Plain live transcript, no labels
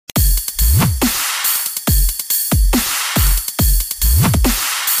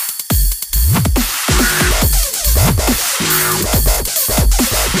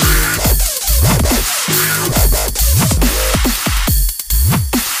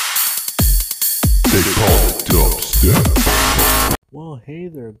They call it dubstep. Well, hey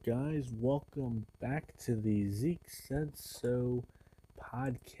there, guys. Welcome back to the Zeke Said So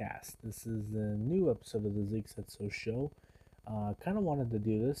podcast. This is a new episode of the Zeke Said So show. Kind of wanted to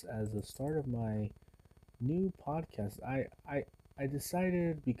do this as the start of my new podcast. I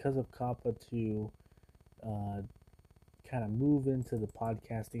decided because of Kappa to kind of move into the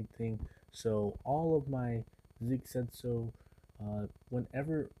podcasting thing. So all of my Zeke Said So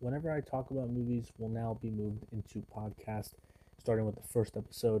whenever I talk about movies will now be moved into podcast, starting with the first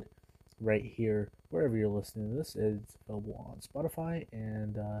episode right here, wherever you're listening to this. It's available on Spotify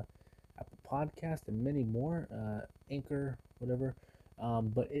and Apple Podcast and many more, Anchor, whatever.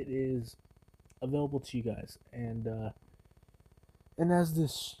 But it is available to you guys. And as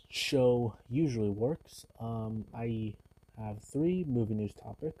this show usually works, I have 3 movie news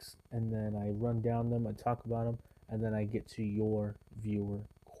topics, and then I run down them, I talk about them, and then I get to your viewer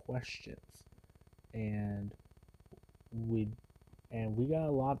questions. And we got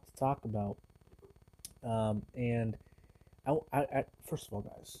a lot to talk about. And I first of all,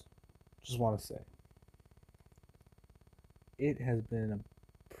 guys, just want to say it has been a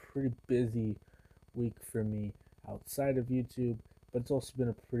pretty busy week for me outside of YouTube, but it's also been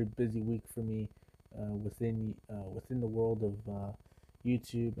a pretty busy week for me within the world of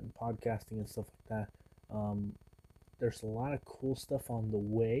YouTube and podcasting and stuff like that. There's a lot of cool stuff on the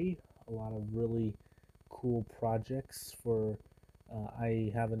way, a lot of really cool projects for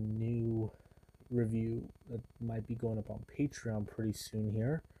I have a new review that might be going up on Patreon pretty soon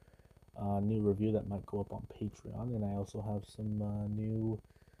here. New review that might go up on Patreon, and I also have some new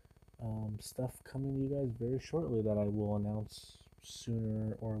stuff coming to you guys very shortly that I will announce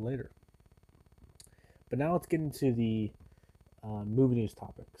sooner or later. But now let's get into the movie news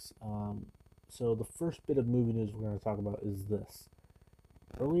topics. So the first bit of movie news we're going to talk about is this.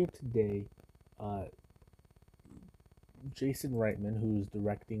 Earlier today, Jason Reitman, who's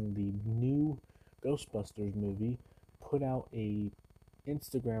directing the new Ghostbusters movie, put out a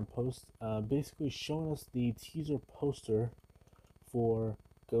Instagram post basically showing us the teaser poster for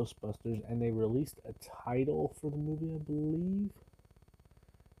Ghostbusters, and they released a title for the movie, I believe.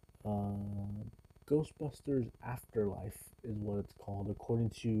 Ghostbusters Afterlife is what it's called, according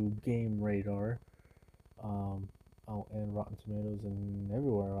to Game Radar. And Rotten Tomatoes and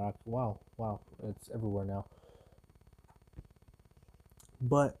everywhere. Wow, it's everywhere now.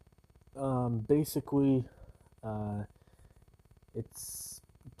 But basically, it's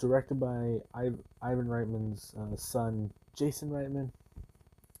directed by Ivan Reitman's son, Jason Reitman,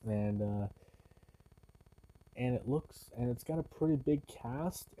 and it's got a pretty big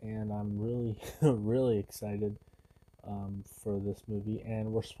cast, and I'm really really excited for this movie.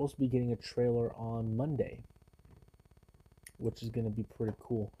 And we're supposed to be getting a trailer on Monday, which is going to be pretty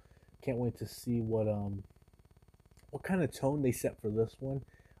cool. Can't wait to see what kind of tone they set for this one.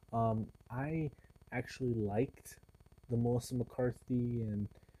 I actually liked the Melissa McCarthy and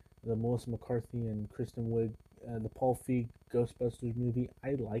Kristen Wiig, the Paul Feig Ghostbusters movie.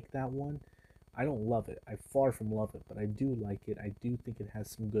 I like that one. I don't love it. I far from love it, but I do like it. I do think it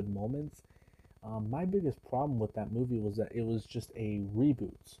has some good moments. My biggest problem with that movie was that it was just a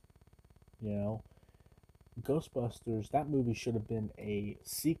reboot. You know, Ghostbusters, that movie should have been a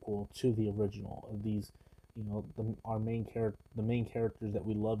sequel to the original. Of these, the main characters that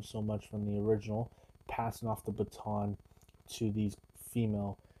we loved so much from the original, passing off the baton to these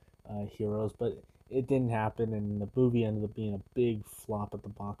female heroes, but it didn't happen, and the movie ended up being a big flop at the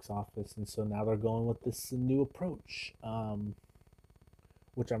box office. And so now they're going with this new approach,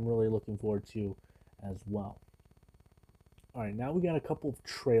 which I'm really looking forward to as well. Alright, now we got a couple of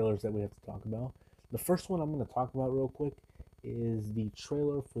trailers that we have to talk about. The first one I'm going to talk about real quick is the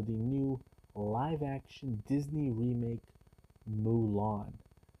trailer for the new live-action Disney remake, Mulan.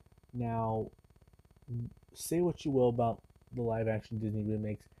 Now, say what you will about the live-action Disney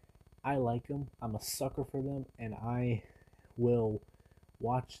remakes. I like them. I'm a sucker for them, and I will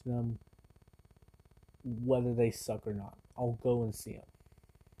watch them whether they suck or not. I'll go and see them.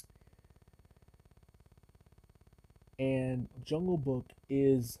 And Jungle Book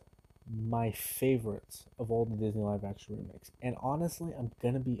is my favorite of all the Disney live-action remakes. And honestly, I'm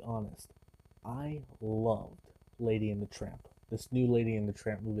gonna be honest, I loved Lady and the Tramp. This new Lady and the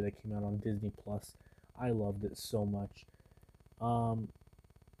Tramp movie that came out on Disney Plus. I loved it so much.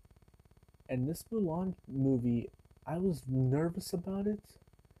 And this Mulan movie, I was nervous about it,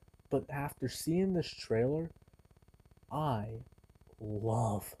 but after seeing this trailer, I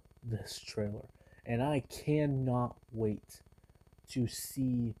love this trailer. And I cannot wait to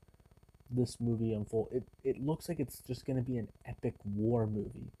see this movie unfold. It looks like it's just going to be an epic war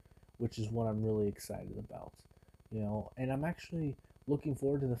movie which is what I'm really excited about. And I'm actually looking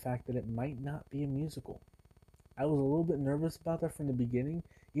forward to the fact that it might not be a musical. I was a little bit nervous about that from the beginning,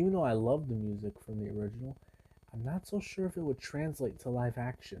 even though I love the music from the original. I'm not so sure if it would translate to live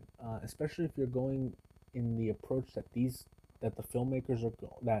action, especially if you're going in the approach that the filmmakers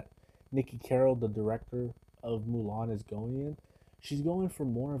that Nikki Carroll, the director of Mulan, is going in. She's going for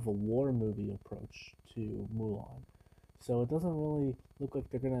more of a war movie approach to Mulan. So it doesn't really look like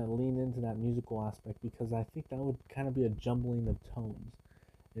they're going to lean into that musical aspect, because I think that would kind of be a jumbling of tones,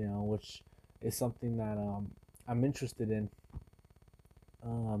 which is something that I'm interested in.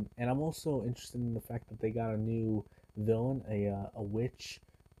 And I'm also interested in the fact that they got a new villain, a witch,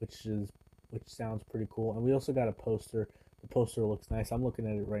 which sounds pretty cool. And we also got a poster. The poster looks nice. I'm looking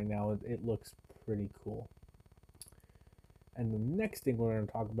at it right now. It looks pretty cool. And the next thing we're going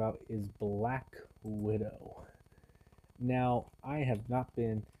to talk about is Black Widow. Now, I have not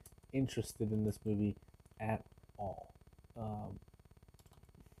been interested in this movie at all.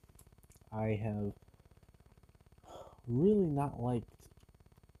 I have really not liked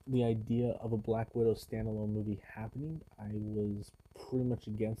the idea of a Black Widow standalone movie happening. I was pretty much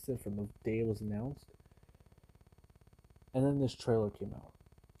against it from the day it was announced. And then this trailer came out.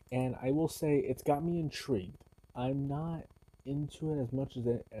 And I will say it's got me intrigued. I'm not into it as much as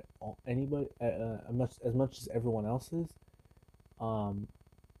anybody, as much as everyone else is.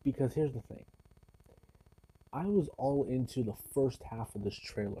 Because here's the thing. I was all into the first half of this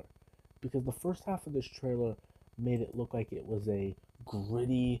trailer, because the first half of this trailer made it look like it was a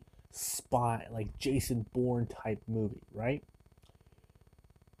gritty spy, like Jason Bourne type movie, right?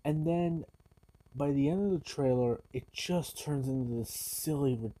 And then by the end of the trailer, it just turns into this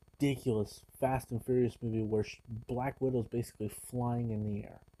silly, ridiculous Fast and Furious movie where Black Widow's basically flying in the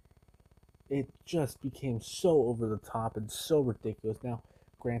air. It just became so over the top and so ridiculous. Now,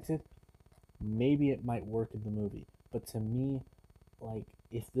 granted, maybe it might work in the movie, but to me, like,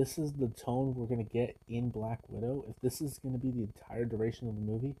 if this is the tone we're going to get in Black Widow, if this is going to be the entire duration of the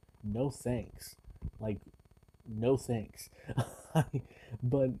movie, no thanks. Like, no thanks.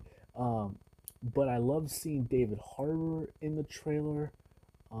 but but I love seeing David Harbour in the trailer.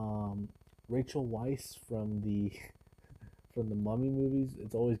 Rachel Weisz from the Mummy movies.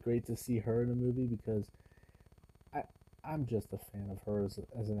 It's always great to see her in a movie, because I'm just a fan of her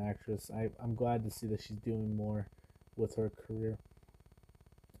as an actress. I'm glad to see that she's doing more with her career.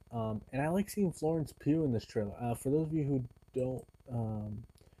 And I like seeing Florence Pugh in this trailer. For those of you who don't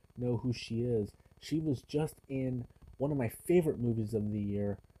know who she is, she was just in one of my favorite movies of the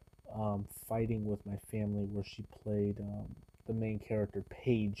year, Fighting with My Family, where she played the main character,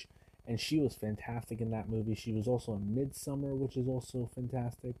 Paige, and she was fantastic in that movie. She was also in Midsummer, which is also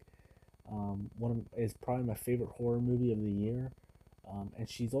fantastic. Is probably my favorite horror movie of the year. And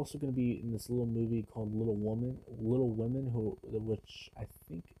she's also going to be in this little movie called Little Women, which I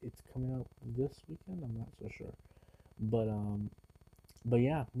think it's coming out this weekend. I'm not so sure, but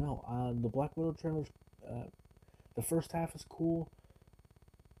yeah, no. The Black Widow trailer, the first half is cool,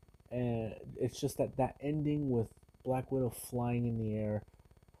 and it's just that ending with Black Widow flying in the air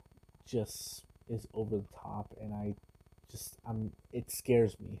just is over the top, and it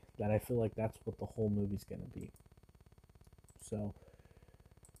scares me that I feel like that's what the whole movie's gonna be. So,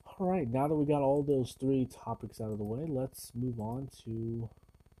 alright, now that we got all those three topics out of the way, let's move on to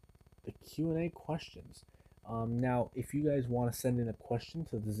the Q&A questions. Now, if you guys want to send in a question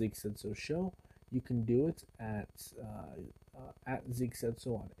to the Zeke Said So show, you can do it at Zeke Said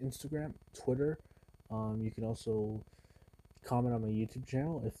So on Instagram, Twitter. You can also comment on my YouTube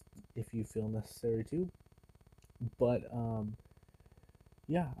channel if you feel necessary to. But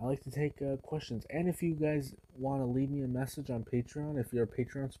yeah, I like to take questions. And if you guys want to leave me a message on Patreon, if you're a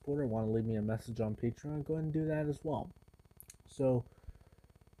Patreon supporter, want to leave me a message on Patreon, go ahead and do that as well. So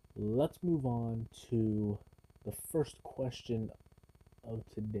let's move on to the first question of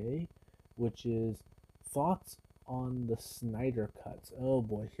today, which is thoughts on the Snyder cuts. Oh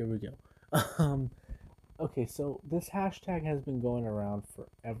boy, here we go. Okay, so this hashtag has been going around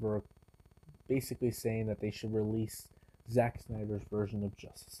forever, basically saying that they should release Zack Snyder's version of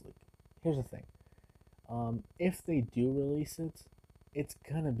Justice League. Here's the thing. If they do release it, it's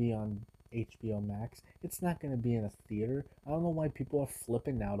gonna be on HBO Max. It's not gonna be in a theater. I don't know why people are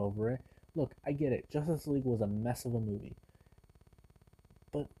flipping out over it. Look, I get it. Justice League was a mess of a movie.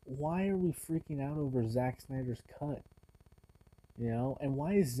 But why are we freaking out over Zack Snyder's cut? And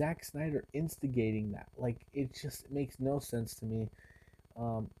why is Zack Snyder instigating that? Like, it just makes no sense to me.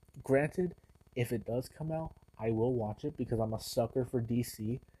 Granted, if it does come out, I will watch it because I'm a sucker for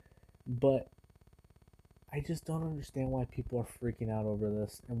DC. But I just don't understand why people are freaking out over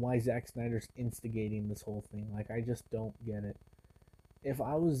this and why Zack Snyder's instigating this whole thing. Like, I just don't get it. If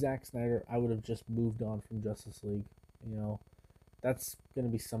I was Zack Snyder, I would have just moved on from Justice League. You know, that's going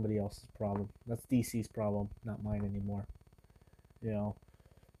to be somebody else's problem. That's DC's problem, not mine anymore. You know,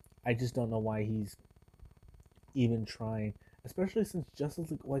 I just don't know why he's even trying, especially since Justice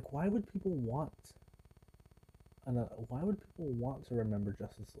League. Like, why would people want to remember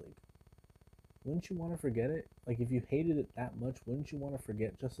Justice League? Wouldn't you want to forget it? Like, if you hated it that much, wouldn't you want to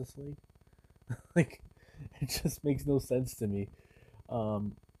forget Justice League? Like, it just makes no sense to me.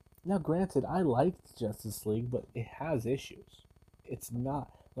 Now, granted, I liked Justice League, but it has issues. It's not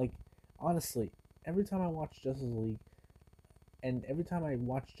like, honestly, every time I watch Justice League, and every time I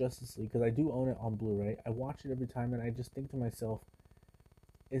watch Justice League, because I do own it on Blu-ray, I watch it every time, and I just think to myself,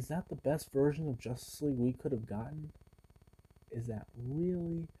 is that the best version of Justice League we could have gotten? Is that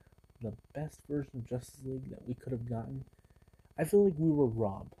really the best version of Justice League that we could have gotten? I feel like we were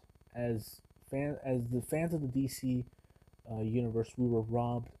robbed as the fans of the DC universe. We were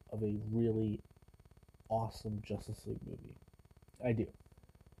robbed of a really awesome Justice League movie. I do,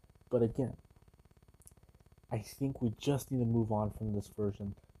 but again, I think we just need to move on from this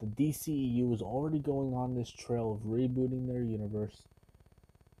version. The DCEU is already going on this trail of rebooting their universe.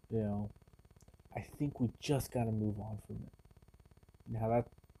 You know, I think we just gotta move on from it. Now that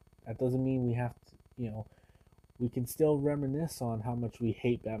doesn't mean we have to, we can still reminisce on how much we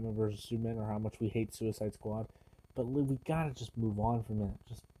hate Batman vs Superman or how much we hate Suicide Squad, but we gotta just move on from it.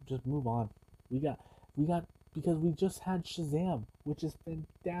 Just move on. We got because we just had Shazam, which is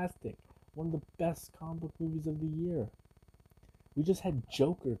fantastic. One of the best comic book movies of the year. We just had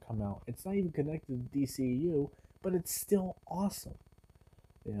Joker come out. It's not even connected to DCU, but it's still awesome.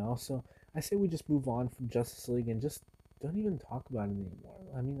 So I say we just move on from Justice League and just don't even talk about it anymore.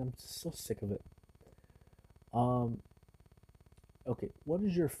 I mean, I'm just so sick of it. Okay, what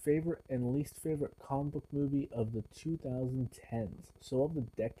is your favorite and least favorite comic book movie of the 2010s? So of the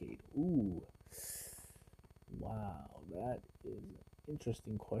decade. Ooh. Wow, that is an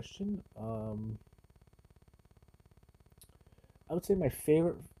interesting question. I would say my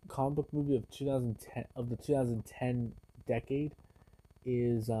favorite comic book movie of 2010 of the 2010 decade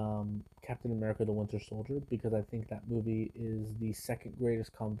is Captain America: The Winter Soldier, because I think that movie is the second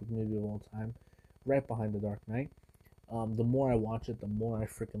greatest comic book movie of all time, right behind The Dark Knight. The more I watch it, the more I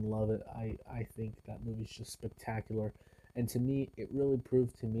freaking love it. I think that movie's just spectacular, and to me, it really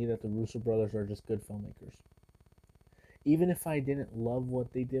proved to me that the Russo brothers are just good filmmakers. Even if I didn't love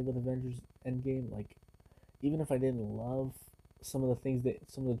what they did with Avengers Endgame, like, even if I didn't love some of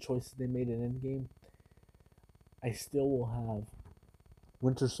the choices they made in Endgame, I still will have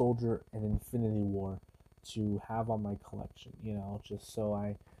Winter Soldier and Infinity War to have on my collection, just so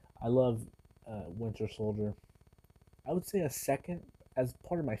I love Winter Soldier. I would say a second, as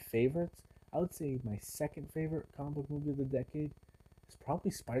part of my favorites, I would say my second favorite comic book movie of the decade is probably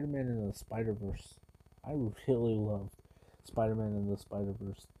Spider-Man into the Spider-Verse. I really loved Spider-Man into the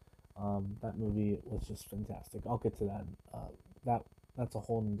Spider-Verse. That movie was just fantastic. I'll get to that. That's a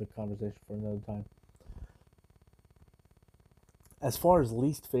whole nother conversation for another time. As far as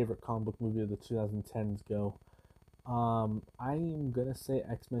least favorite comic book movie of the 2010s go, I am gonna say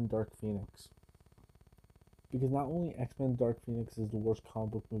X-Men Dark Phoenix. Because not only X-Men Dark Phoenix is the worst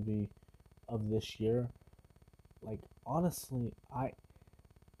comic book movie of this year, like, honestly,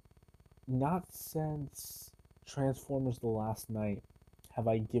 not since Transformers The Last Night have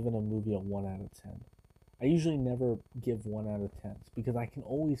I given a movie a 1 out of 10. I usually never give 1 out of 10s because I can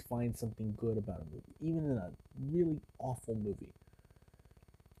always find something good about a movie, even in a really awful movie.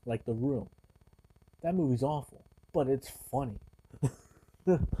 Like The Room. That movie's awful, but it's funny.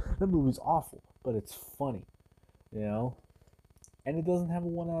 That movie's awful, but it's funny. And it doesn't have a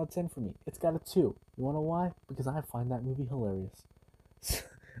 1 out of 10 for me. It's got a 2. You wanna know why? Because I find that movie hilarious.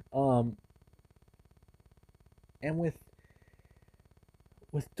 And with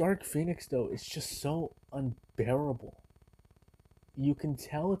Dark Phoenix, though, it's just so unbearable. You can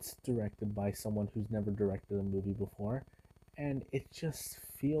tell it's directed by someone who's never directed a movie before, and it just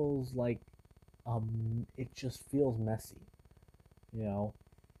feels like it just feels messy.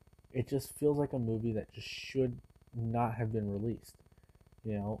 It just feels like a movie that just should not have been released.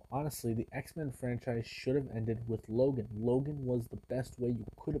 Honestly, the X-Men franchise should have ended with Logan. Logan was the best way you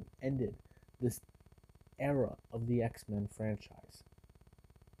could have ended this era of the X-Men franchise.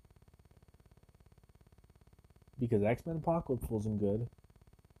 Because X-Men Apocalypse wasn't good.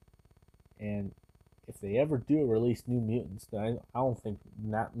 And if they ever do release New Mutants, then I don't think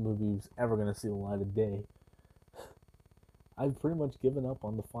that movie's ever going to see the light of day. I've pretty much given up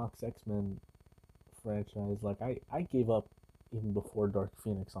on the Fox X-Men franchise. Like I gave up even before Dark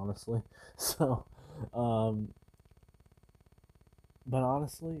Phoenix, honestly. So, um, but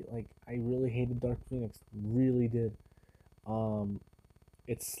honestly, like I really hated Dark Phoenix, really did. Um,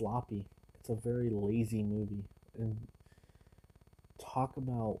 it's sloppy. It's a very lazy movie, and talk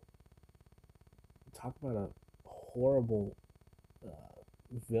about talk about a horrible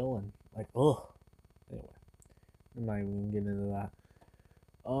villain. Like, ugh. Anyway, I'm not even gonna get into that.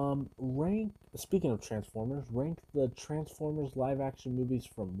 Rank. Speaking of Transformers, rank the Transformers live action movies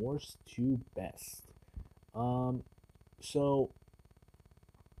from worst to best. Um, so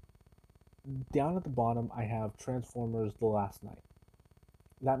down at the bottom, I have Transformers: The Last Night.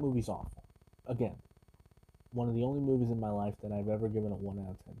 That movie's awful. Again, one of the only movies in my life that I've ever given a 1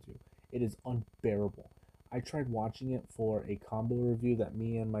 out of 10 to. It is unbearable. I tried watching it for a combo review that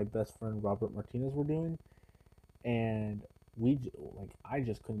me and my best friend Robert Martinez were doing, and I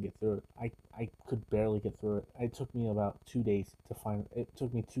just couldn't get through it. I could barely get through it. It took me about 2 days to finally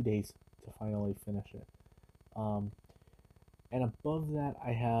finish it. Um, and above that,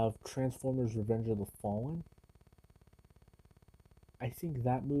 I have Transformers: Revenge of the Fallen. I think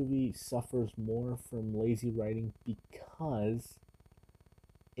that movie suffers more from lazy writing because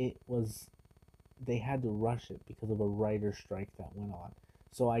it was they had to rush it because of a writer strike that went on.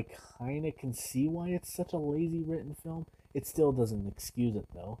 So I kind of can see why it's such a lazy written film. It still doesn't excuse it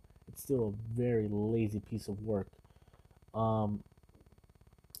though. It's still a very lazy piece of work. Um,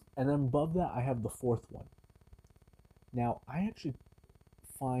 and then above that, I have the fourth one. Now I actually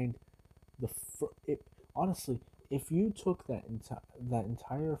find it honestly, if you took that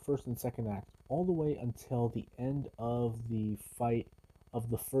entire first and second act all the way until the end of the fight of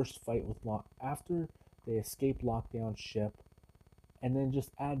the first fight with after they escape lockdown ship, and then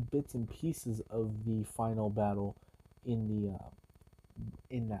just add bits and pieces of the final battle in the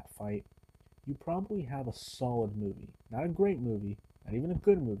in that fight, you probably have a solid movie. Not a great movie, not even a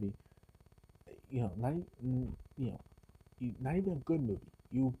good movie. Not even a good movie.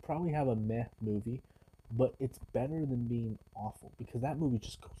 You probably have a meh movie, but it's better than being awful because that movie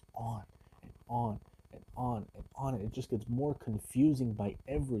just goes on and on and on and on. And it just gets more confusing by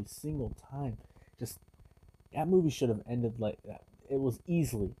every single time. Just that movie should have ended like that. It was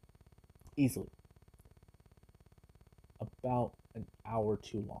easily about an hour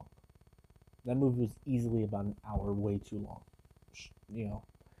too long. That movie was easily about an hour way too long. You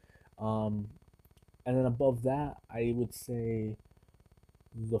know. And then above that, I would say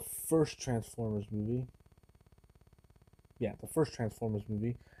the first Transformers movie. Yeah, the first Transformers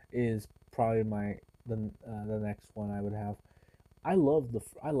movie is probably the next one I would have. I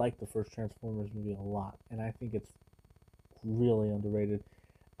like the first Transformers movie a lot, and I think it's really underrated.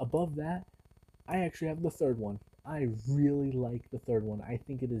 Above that, I actually have the third one. I really like the third one. I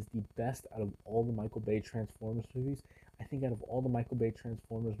think it is the best out of all the Michael Bay Transformers movies. I think out of all the Michael Bay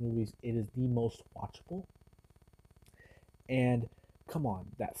Transformers movies, it is the most watchable. And come on,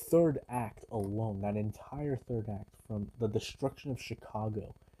 that third act alone, that entire third act from the destruction of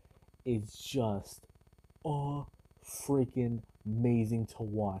Chicago is just freaking amazing to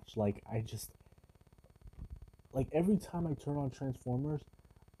watch. Like every time I turn on Transformers,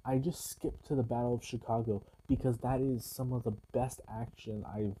 I just skip to the Battle of Chicago because that is some of the best action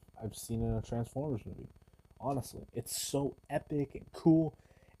I've seen in a Transformers movie. Honestly, it's so epic and cool,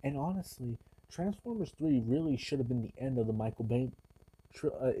 and honestly, Transformers 3 really should have been the end of the Michael Bay.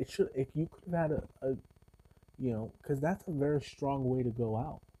 It should if you could have had because that's a very strong way to go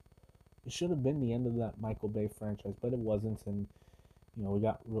out. It should have been the end of that Michael Bay franchise, but it wasn't, and we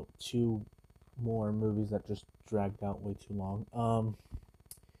got two more movies that just dragged out way too long.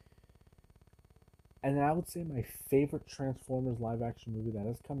 And then I would say my favorite Transformers live action movie that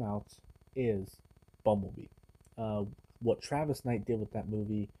has come out is Bumblebee. What Travis Knight did with that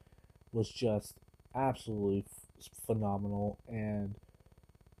movie was just absolutely phenomenal, and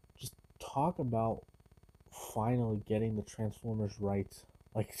just talk about finally getting the Transformers right.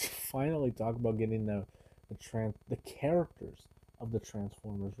 Like finally talk about getting the characters of the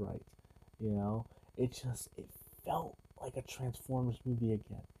Transformers right. It felt like a Transformers movie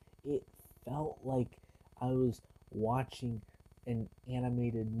again. It felt like I was watching an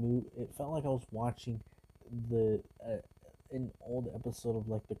animated movie. It felt like I was watching the an old episode of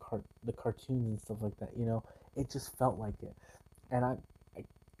like the cartoons and stuff like that. It just felt like it. And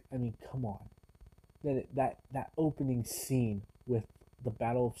I mean, come on. That opening scene with the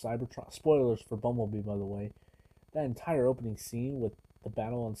Battle of Cybertron. Spoilers for Bumblebee, by the way. That entire opening scene with the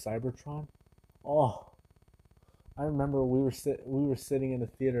battle on Cybertron. Oh, I remember we were sitting in the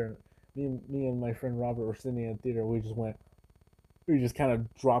theater. Me and my friend Robert were sitting in the theater. We just went, we just kind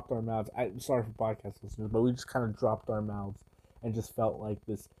of dropped our mouths. I'm sorry for podcast listeners, but we just kind of dropped our mouths and just felt like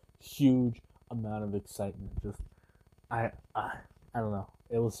this huge amount of excitement. Just I don't know.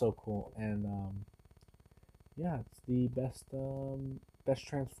 It was so cool, and yeah, it's the best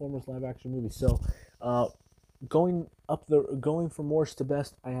Transformers live action movie. So, going from worst to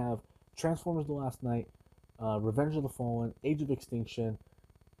best, I have Transformers: The Last Knight, Revenge of the Fallen, Age of Extinction,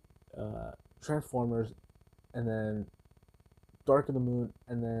 Transformers, and then Dark of the Moon,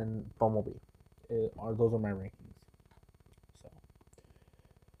 and then Bumblebee. Those are my rankings. So,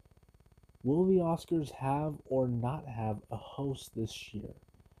 will the Oscars have or not have a host this year?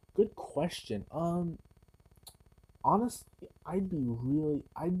 Good question. Honestly, I'd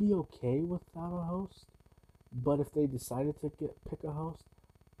be okay without a host. But if they decided to pick a host,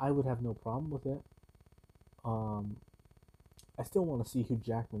 I would have no problem with it. I still want to see Hugh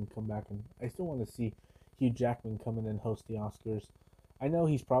Jackman come back, and I still want to see Hugh Jackman come in and host the Oscars. I know I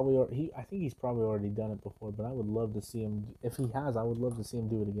think he's probably already done it before, but I would love to see him. If he has, I would love to see him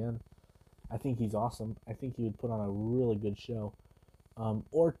do it again. I think he's awesome. I think he would put on a really good show.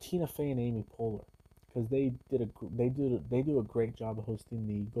 Or Tina Fey and Amy Poehler, because they do a great job of hosting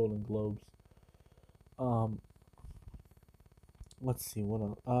the Golden Globes. Let's see what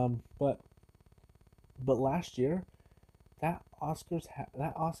else. But last year, that Oscar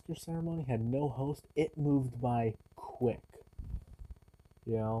ceremony had no host. It moved by quick,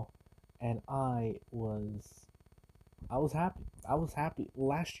 you know, and I was happy. I was happy.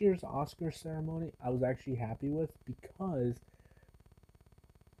 Last year's Oscar ceremony, I was actually happy with because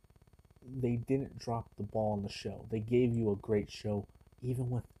they didn't drop the ball on the show. They gave you a great show even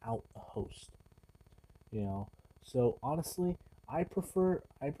without a host. You know, so honestly, I prefer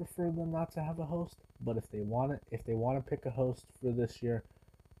them not to have a host. But if they want to pick a host for this year,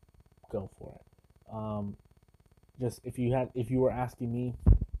 go for it. Just if you were asking me,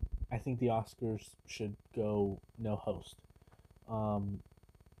 I think the Oscars should go no host.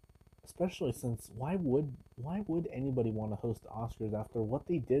 Especially since why would anybody want to host the Oscars after what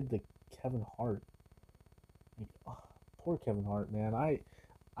they did to Kevin Hart? Like, oh, poor Kevin Hart, man. I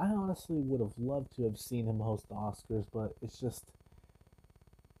honestly would have loved to have seen him host the Oscars, but it's just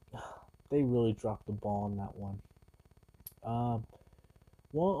they really dropped the ball on that one.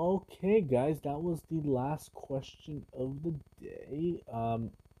 Well, okay, guys, that was the last question of the day.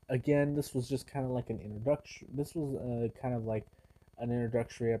 Again, this was just kind of like an introduction. This was kind of like an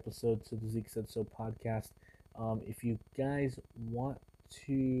introductory episode to the Zeke Said So podcast. If you guys want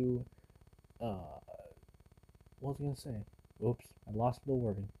to, what was I gonna say? Oops, I lost the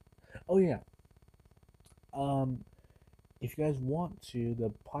wording. Oh yeah. If you guys want to,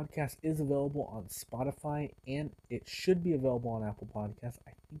 the podcast is available on Spotify, and it should be available on Apple Podcasts.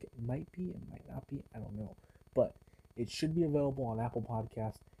 I think it might be, it might not be, I don't know. But it should be available on Apple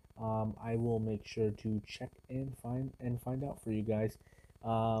Podcasts. I will make sure to check and find out for you guys.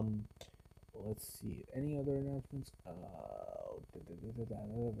 Let's see. Any other announcements? I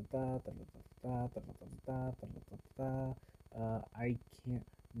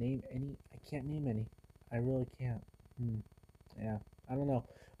can't name any. I really can't. Yeah, I don't know.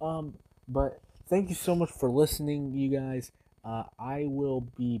 But thank you so much for listening, you guys. I will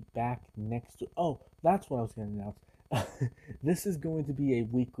be back next. Oh, that's what I was going to announce. This is going to be a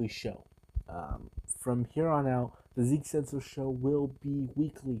weekly show. From here on out, the Zeke Said So show will be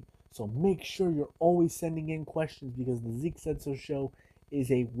weekly. So make sure you're always sending in questions because the Zeke Said So show is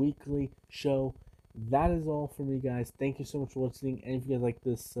a weekly show. That is all for me, guys. Thank you so much for listening. And if you guys like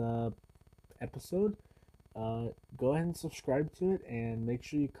this episode, go ahead and subscribe to it and make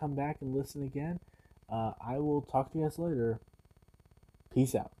sure you come back and listen again. I will talk to you guys later.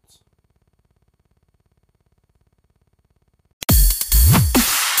 Peace out.